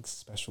anything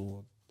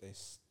special.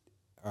 It's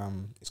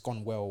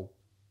gone well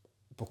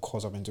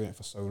because I've been doing it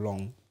for so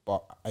long,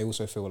 but I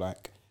also feel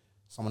like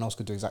someone else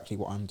could do exactly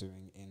what I'm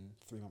doing in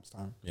 3 months'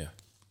 time.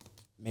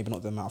 Maybe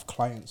not the amount of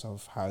clients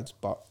I've had,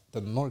 but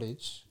the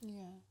knowledge,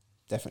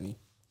 definitely.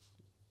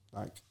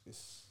 Like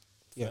it's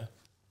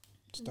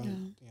just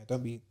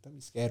don't be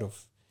scared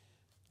of.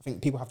 I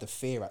think people have the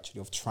fear actually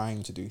of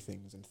trying to do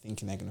things and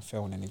thinking they're gonna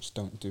fail, and then they just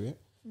don't do it.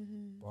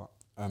 But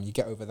you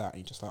get over that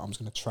and you're just like, I'm just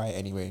gonna try it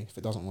anyway. If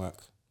it doesn't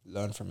work,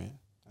 learn from it.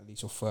 At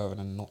least you're further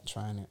than not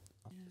trying it.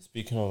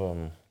 Speaking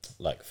of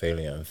like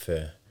failure and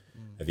fear,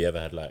 have you ever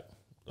had like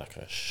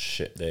a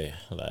shit day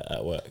like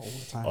at work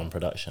on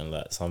production,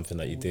 like something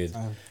that you did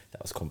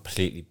that was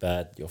completely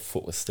bad, your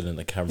foot was still in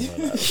the camera,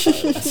 like,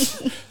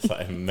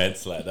 something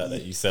immense like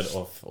that you set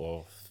off,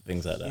 or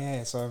things like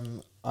that? So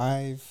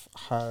I've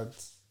had,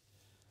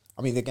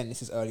 I mean, again,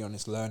 this is early on,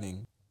 it's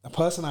learning. A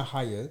person I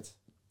hired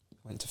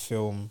went to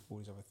film all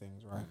these other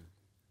things, right?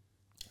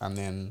 And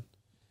then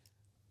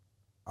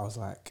I was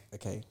like,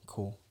 okay,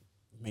 cool,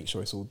 make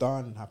sure it's all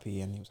done,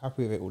 happy, and he was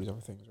happy with it, all these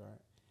other things, right?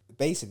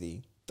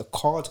 Basically, the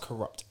card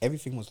corrupt,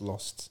 everything was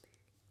lost.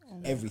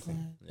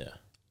 Everything.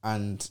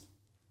 And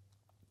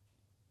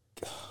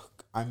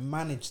I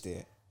managed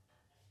it,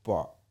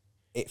 but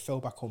it fell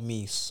back on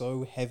me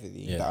so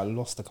heavily that I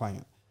lost the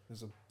client. It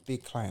was a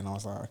big client. I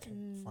was like, okay,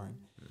 fine.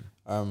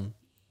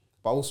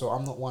 But also,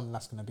 I'm not one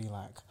that's going to be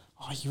like,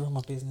 oh, you run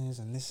my business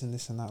and this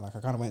and that. Like, I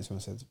kind of went to him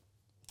and said,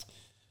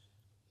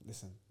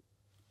 listen,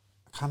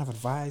 I kind of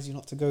advise you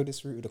not to go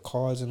this route with the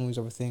cards and all these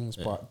other things,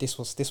 but this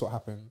what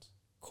happened.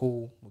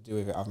 Cool, we'll deal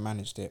with it. I've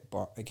managed it,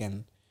 but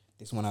again,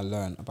 this is when I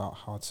learned about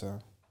how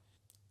to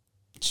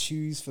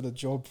choose for the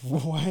job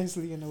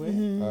wisely in a way.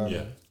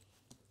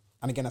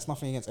 And again, that's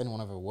nothing against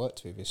anyone I've ever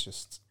worked with. It's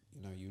just,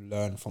 you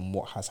learn from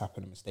what has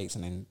happened, mistakes,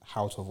 and then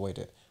how to avoid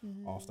it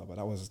after. But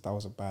that was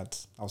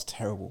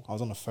terrible. I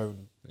was on the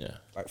phone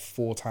like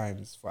 4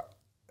 times for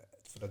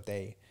the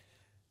day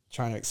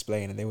trying to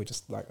explain, and they were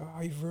just like,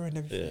 "Oh, you've ruined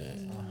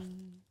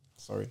everything."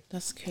 Sorry,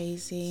 that's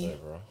crazy. Sorry,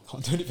 bro.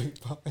 Can't do anything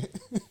about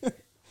it.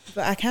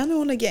 But I kind of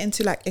want to get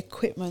into like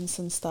equipments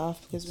and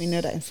stuff, because we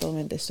know that in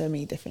filming there's so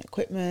many different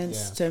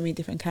equipments, so many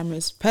different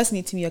cameras.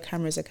 Personally, to me, a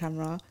camera is a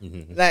camera.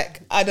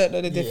 Like, I don't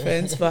know the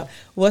difference, but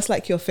what's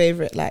like your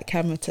favorite like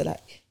camera to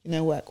like,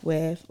 work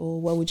with, or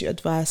what would you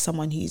advise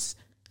someone who's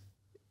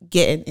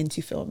getting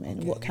into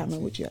filming? What camera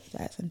would you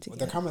advise them to get?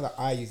 The camera that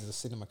I use is a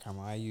cinema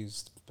camera. I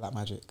used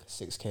Blackmagic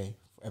 6K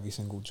for every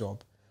single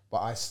job, but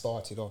I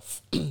started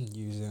off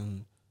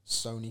using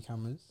Sony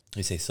cameras.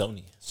 You say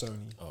Sony?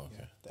 Sony. Oh,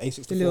 okay. The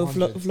A6400. The little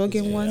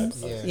vlogging ones?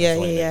 So I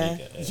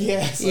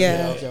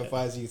would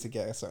advise you to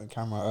get a certain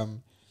camera.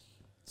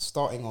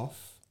 Starting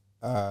off,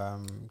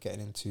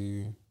 getting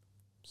into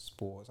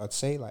sports, I'd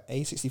say like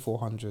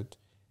A6400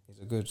 is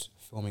a good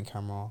filming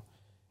camera.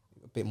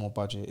 A bit more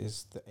budget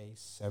is the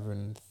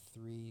A7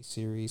 III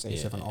series,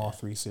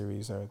 A7R3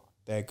 series.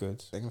 They're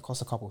good. They're going to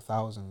cost a couple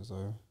thousands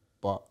though.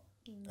 But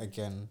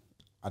again,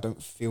 I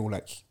don't feel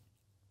like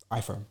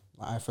iPhone.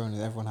 iPhone,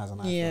 everyone has an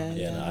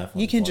iPhone.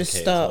 You can just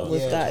start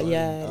with that.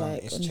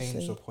 It's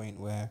changed to a point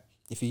where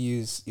if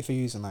you're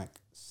using like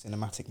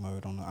cinematic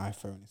mode on the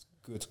iPhone, it's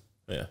good,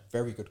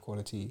 very good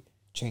quality.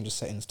 change the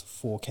settings to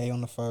 4K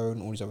on the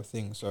phone, all these other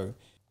things. So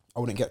I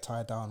wouldn't get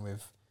tied down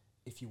with,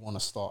 if you want to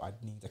start, I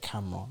need a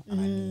camera and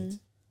I need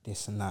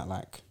this and that,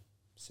 like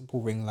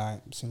simple ring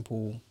light,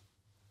 simple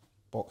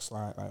box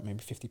light, like maybe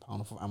 £50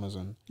 off of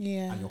Amazon,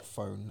 and your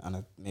phone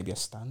and maybe a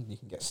stand, you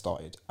can get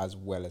started as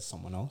well as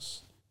someone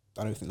else.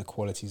 I don't think the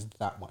quality is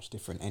that much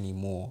different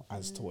anymore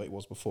as to what it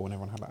was before when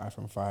everyone had like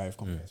iPhone 5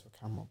 compared to a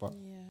camera. But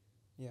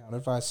I'd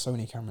advise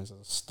Sony cameras as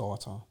a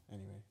starter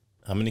anyway.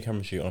 How many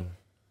cameras are you on?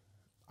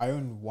 I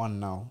own one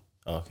now.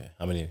 Oh, okay.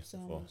 How many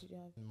before?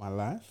 In my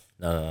life?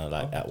 No,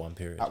 like at one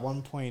period. At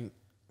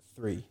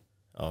 1.3.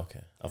 Oh,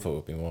 okay. I thought it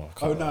would be more.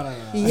 Oh, no.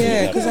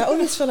 Yeah, because I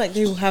always feel like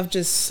they will have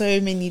just so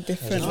many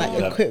different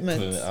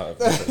equipment.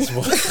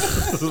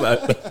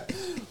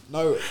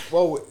 No,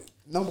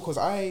 because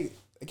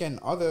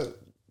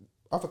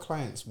other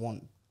clients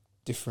want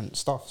different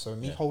stuff. So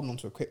me holding on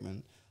to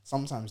equipment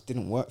sometimes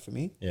didn't work for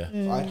me. Yeah.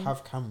 So I'd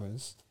have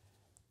cameras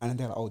and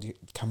they're like, oh,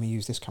 can we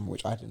use this camera?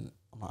 Which I didn't.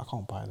 I'm like, I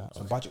can't buy that.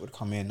 So budget would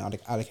come in, I'd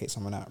allocate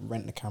some of that,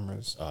 rent the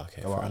cameras,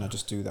 go out, and I'd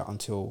just do that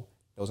until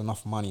there was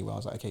enough money where I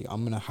was like, okay,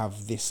 I'm going to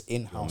have this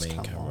in-house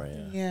camera.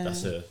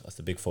 That's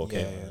the big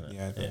 4K one.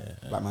 The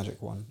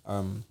Blackmagic one.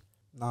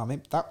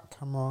 Maybe that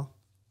camera,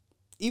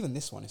 even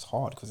this one is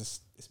hard because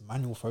it's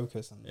manual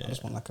focus, and I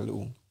just want like a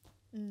little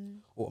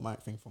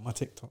automatic thing for my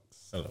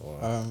TikToks.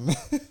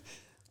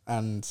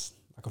 And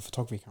like a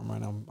photography camera,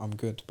 and I'm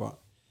good. But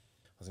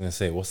I was gonna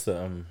say, what's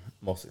the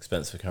most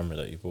expensive camera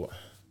that you bought?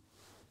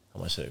 How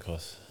much did it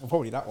cost? Well,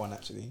 probably that one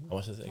actually. How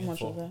much is it?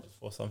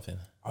 For something.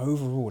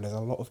 Overall, there's a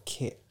lot of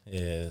kit. Yeah,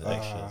 there's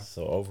extras.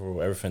 So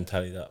overall, everything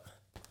tallied up.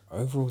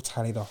 Overall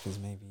tallied up is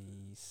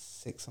maybe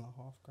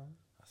 $6.5 grand.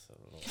 That's a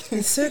lot.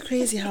 It's so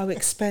crazy how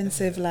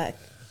expensive like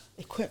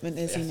equipment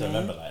is. You have to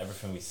remember, like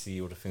everything we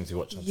see, all the things we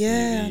watch on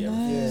TV,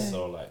 everything's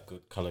so like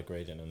good color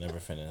grading and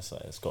everything. And it's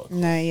like it's got.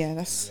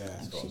 That's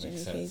actually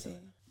really crazy.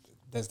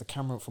 There's the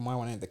camera for my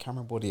one. The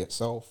camera body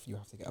itself, you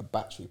have to get a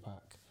battery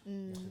pack.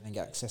 You have to then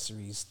get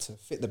accessories to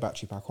fit the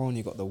battery pack on.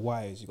 You got the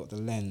wires, you got the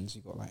lens,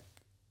 you got like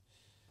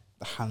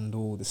the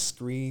handle, the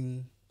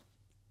screen.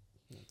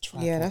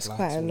 That's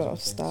quite a lot of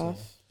stuff.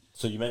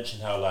 So you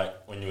mentioned how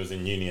like when you was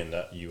in union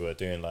that you were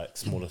doing like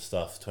smaller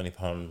stuff,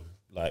 £20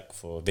 like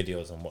for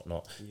videos and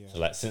whatnot. So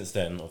like since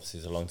then,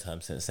 obviously it's a long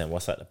time since then.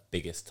 What's like the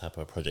biggest type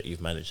of project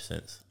you've managed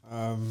since?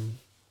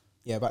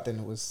 Back then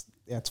it was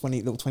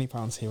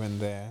 £20 here and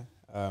there.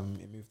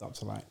 It moved up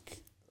to like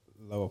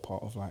lower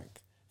part of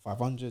like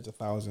 500,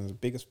 1,000. The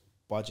biggest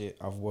budget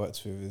I've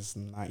worked with is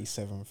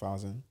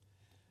 97,000.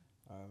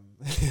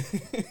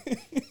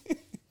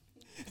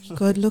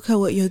 God, look at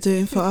what you're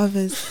doing for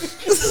others.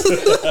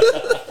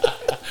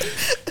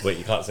 Wait,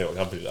 you can't say what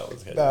company that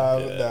was.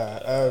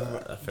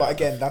 But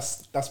again,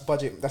 that's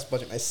budget. That's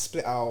budget. It's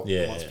split out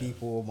amongst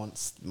people,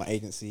 amongst my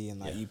agency, and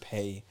like you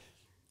pay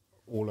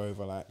all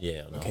over like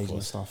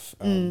occasional stuff.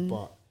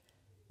 But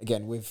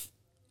again, with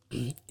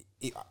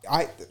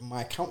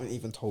my accountant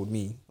even told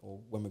me, or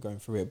when we're going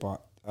through it,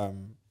 but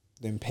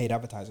then paid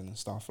advertising and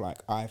stuff, like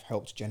I've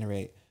helped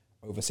generate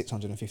over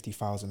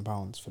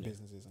 £650,000 for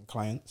businesses and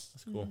clients.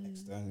 That's cool.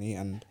 Externally,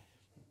 and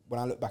when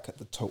I look back at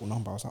the total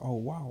number, I was like, oh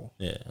wow.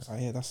 Yeah. So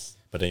that's.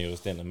 But then you was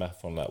doing the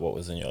math on like what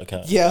was in your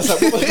account. Yeah, I was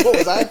like, what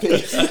was I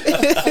paid?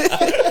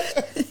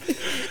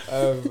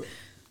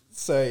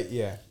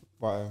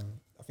 But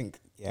I think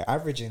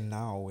averaging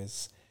now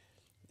is.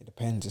 It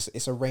depends.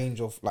 It's a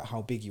range of like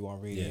how big you are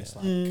really. Yeah. It's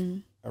like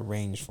a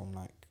range from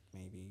like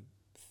maybe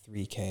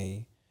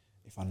 3K.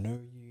 If I know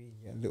you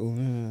get a little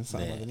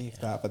something underneath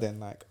that. But then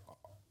like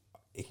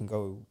it can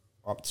go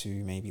up to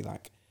maybe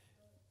like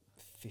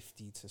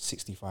 50 to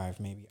 65,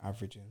 maybe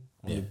averaging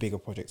on the bigger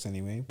projects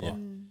anyway. But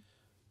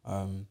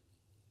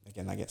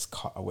again, that gets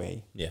cut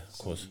away. Yeah, of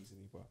course.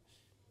 Easily, but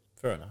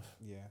fair enough.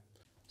 Yeah.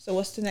 So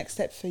what's the next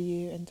step for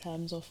you in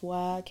terms of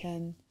work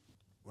and?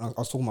 When I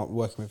was talking about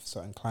working with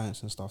certain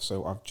clients and stuff,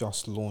 so I've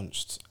just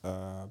launched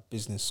a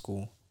business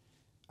school,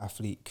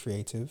 Athlete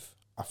Creative.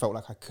 I felt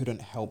like I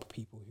couldn't help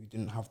people who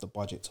didn't have the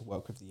budget to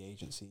work with the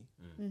agency.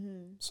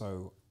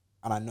 So,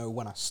 and I know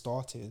when I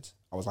started,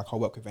 I was like, I'll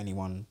work with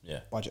anyone,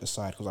 budget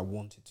aside, because I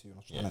wanted to. And I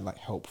was trying to like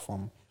help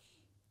from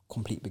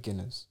complete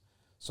beginners.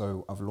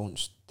 So I've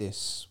launched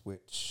this,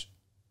 which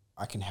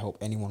I can help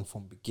anyone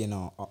from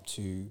beginner up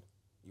to.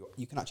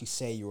 You can actually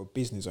say you're a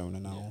business owner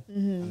now,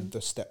 and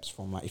the steps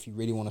from like if you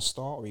really want to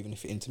start, or even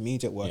if you're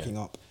intermediate working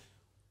up,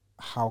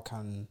 how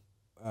can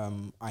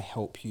I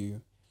help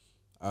you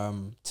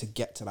to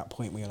get to that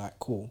point where you're like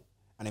cool,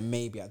 and then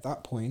maybe at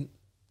that point,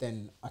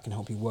 then I can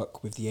help you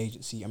work with the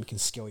agency and we can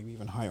scale you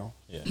even higher.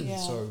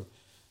 So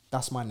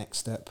that's my next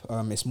step.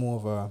 It's more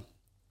of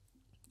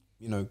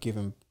a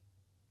giving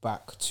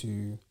back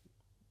to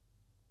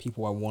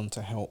people I want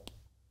to help,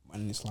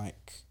 and it's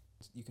like.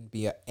 You can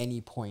be at any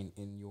point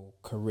in your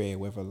career,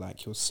 whether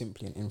like you're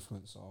simply an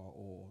influencer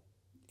or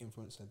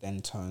influencer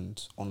then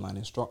turned online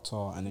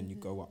instructor, and then you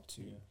go up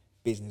to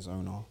business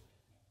owner,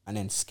 and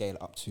then scale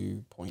up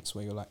to points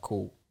where you're like,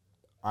 cool,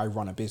 I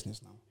run a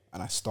business now,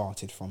 and I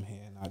started from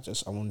here, and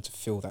I wanted to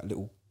fill that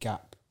little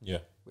gap,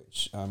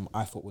 which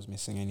I thought was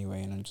missing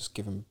anyway, and I'm just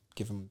giving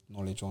give them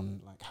knowledge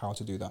on like how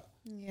to do that.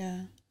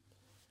 Yeah.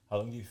 How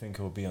long do you think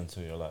it will be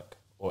until you're like,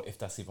 or if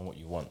that's even what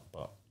you want,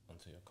 but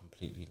until you're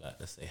completely like,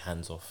 let's say,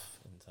 hands off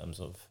in terms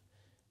of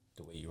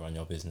the way you run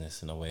your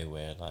business in a way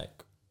where like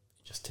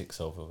it just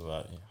ticks over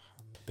without you?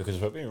 Because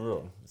if we're being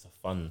real, it's a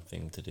fun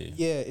thing to do.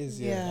 Yeah, it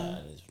is. Yeah.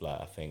 And it's like,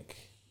 I think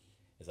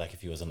it's like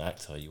if you was an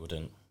actor, you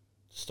wouldn't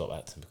stop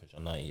acting because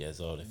you're 90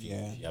 years old. If you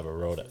have a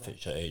role that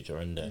fits your age,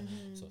 you're in there.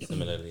 So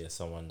similarly, as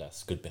someone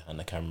that's good behind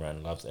the camera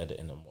and loves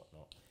editing and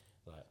whatnot,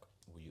 like,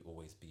 will you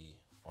always be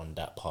on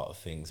that part of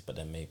things, but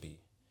then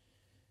maybe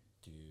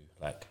do you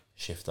like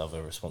shift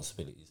other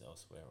responsibilities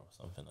elsewhere or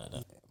something like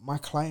that? My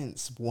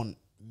clients want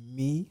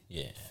me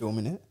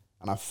filming it,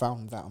 and I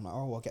found that I'm like,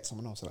 oh, I'll get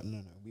someone else. They're like,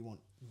 no, we want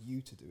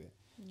you to do it.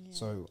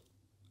 So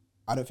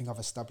I don't think I've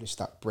established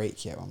that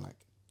break yet. I'm like,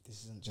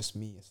 this isn't just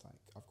me. It's like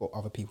I've got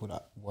other people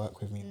that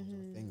work with me and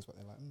sort of things, but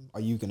they're like,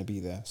 are you going to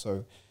be there?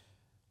 So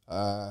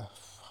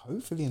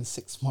hopefully in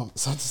 6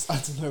 months. I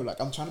don't know.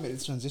 Like I'm trying to make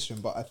this transition,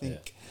 but I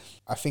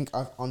think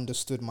I've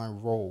understood my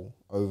role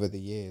over the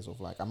years of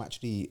like I'm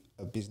actually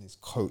a business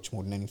coach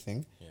more than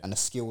anything, and the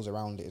skills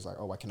around it is like,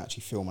 oh, I can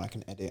actually film and I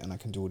can edit and I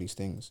can do all these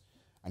things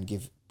and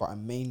give. But I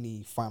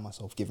mainly find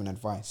myself giving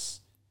advice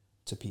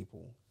to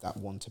people that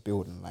want to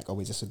build and like, oh,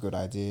 is this a good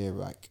idea?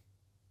 Like,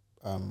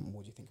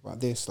 what do you think about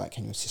this? Like,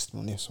 can you assist me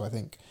on this? So I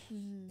think,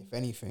 if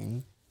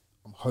anything,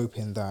 I'm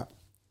hoping that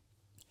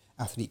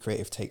Athlete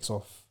Creative takes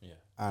off,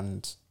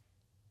 and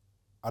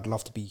I'd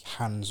love to be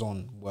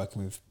hands-on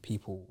working with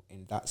people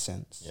in that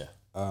sense.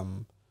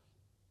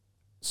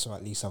 So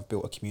at least I've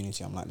built a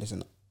community. I'm like,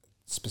 listen,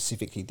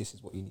 specifically, this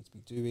is what you need to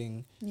be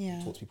doing.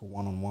 Talk to people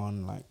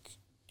one-on-one, like,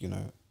 you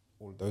know,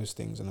 all those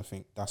things. And I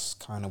think that's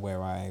kind of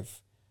where I've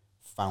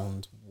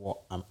found what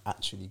I'm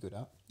actually good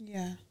at.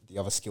 The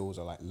other skills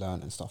are like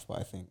learn and stuff, but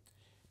I think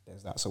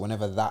there's that. So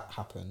whenever that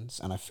happens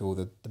and I feel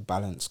that the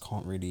balance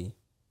can't really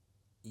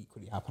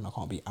equally happen, I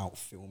can't be out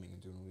filming and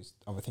doing all these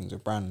other things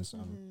with brands,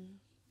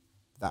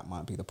 that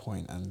might be the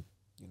point. And,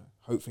 you know,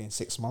 hopefully in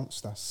 6 months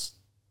that's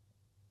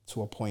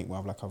to a point where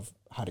I've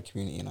had a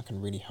community and I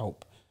can really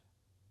help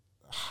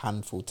a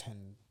handful,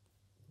 10,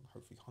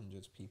 hopefully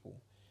hundreds of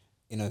people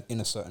in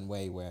a certain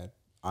way where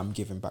I'm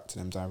giving back to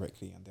them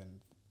directly, and then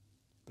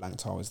Blank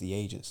Tower is the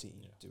agency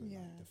doing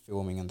like the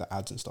filming and the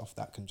ads and stuff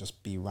that can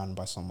just be run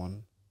by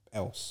someone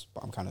else,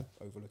 but I'm kind of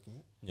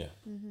overlooking it.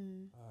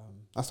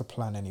 That's the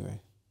plan anyway.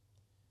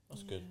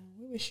 That's good.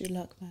 We wish you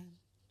luck, man.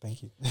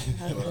 Thank you.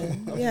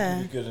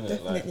 Yeah, good, innit?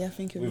 definitely. Like, I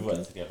think we've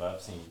worked together.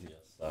 I've seen you do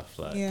your stuff.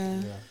 Like,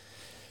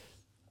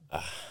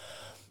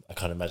 I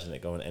can't imagine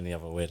it going any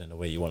other way than the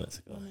way you want it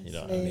to go. Honestly. You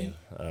know what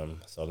I mean?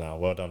 So now,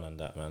 well done on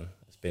that, man.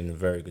 It's been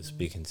very good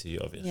speaking to you,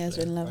 obviously. Yeah, it's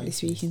been lovely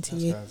speaking to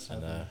you.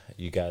 And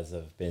you guys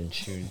have been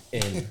tuned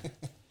in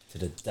to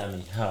the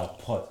DAMIHOW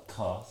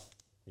podcast.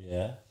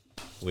 Yeah,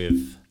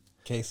 with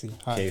Kacey.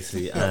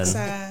 Kacey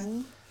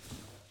and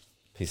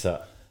peace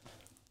out.